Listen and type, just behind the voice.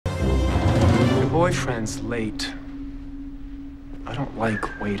boyfriend's late. I don't like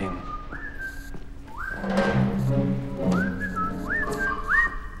waiting.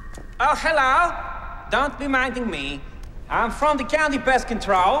 Oh, hello. Don't be minding me. I'm from the county pest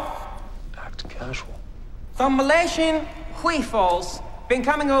control. Act casual. Some Malaysian huifos been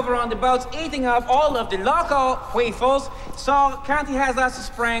coming over on the boats, eating up all of the local huifos. So county has us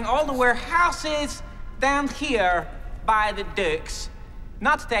spraying all the warehouses down here by the Dukes.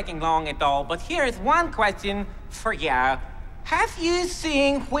 Not taking long at all, but here is one question for you. Have you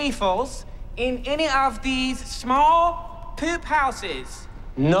seen huifos in any of these small poop houses?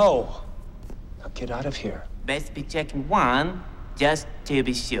 No. Now get out of here. Best be checking one, just to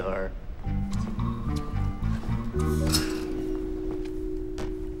be sure.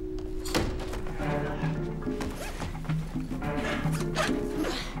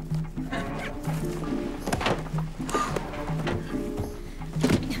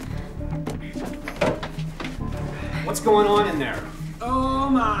 What's going on in there? Oh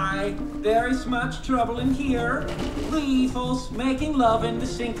my, there is much trouble in here. Weevils making love in the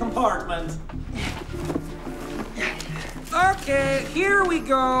sink compartment. Okay, here we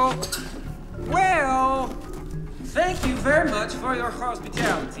go. Well, thank you very much for your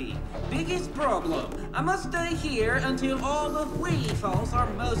hospitality. Biggest problem, I must stay here until all the weevils are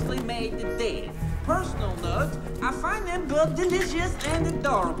mostly made to death. Personal note, I find them both delicious and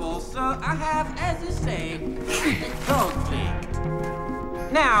adorable, so I have, as you say, a conflict.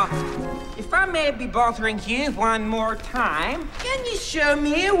 Now, if I may be bothering you one more time, can you show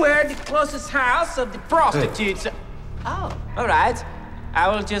me where the closest house of the prostitutes are? Oh, all right. I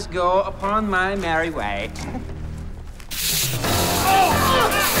will just go upon my merry way.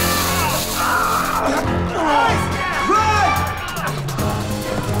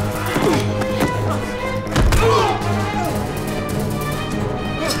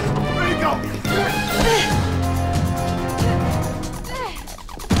 Where you go?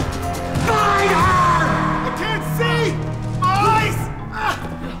 Find her! I can't see! Eyes!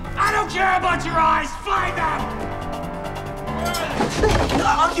 I don't care about your eyes! Find them!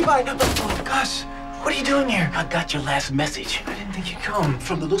 Occupied! Oh, Gus, what are you doing here? I got your last message. I didn't think you'd come.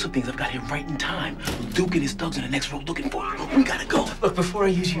 From the looks of things, I've got here right in time. Duke and his thugs in the next row looking for you. We gotta go. Look, before I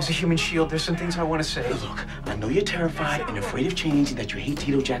use you as a human shield, there's some things I want to say. Look, I know you're terrified and afraid of change and that you hate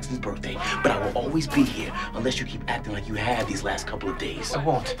Tito Jackson's birthday, but I will always be here unless you keep acting like you have these last couple of days. I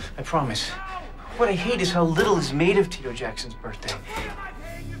won't. I promise. What I hate is how little is made of Tito Jackson's birthday.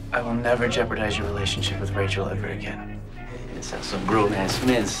 I will never jeopardize your relationship with Rachel ever again. It's how some grown-ass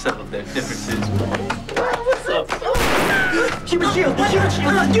men settle their differences. What's up? Keep it shield! Keep it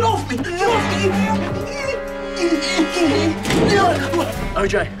shield! Get off me! Get off me!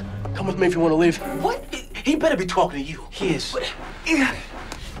 RJ, come with me if you want to leave. What? He better be talking to you. He is.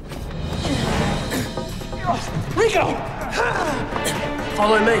 Rico!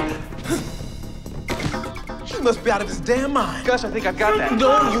 Follow me. He must be out of his damn mind. Gus, I think I've got that.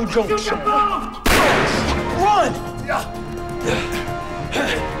 No, you don't. Run!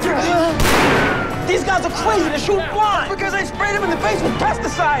 These guys are crazy to shoot blind! Because I sprayed him in the face with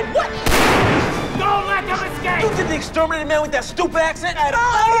pesticide! What? Don't let them escape! You did the exterminated man with that stupid accent?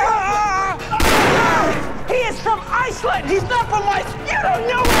 He is from Iceland! He's not from You don't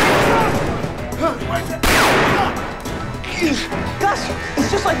know Gus,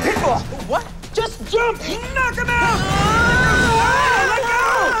 it's just like pitbull! What? Just jump! Knock him out! Let go!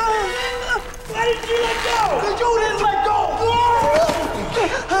 Why didn't you let go? Because you didn't let go!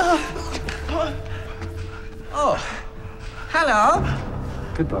 Oh, hello.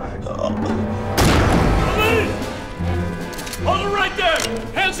 Goodbye. Police! Hold it right there!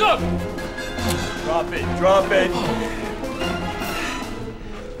 Hands up! Drop it, drop it.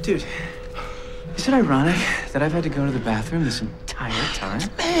 Dude, is it ironic that I've had to go to the bathroom this entire time?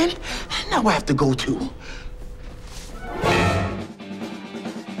 Man, now I have to go too.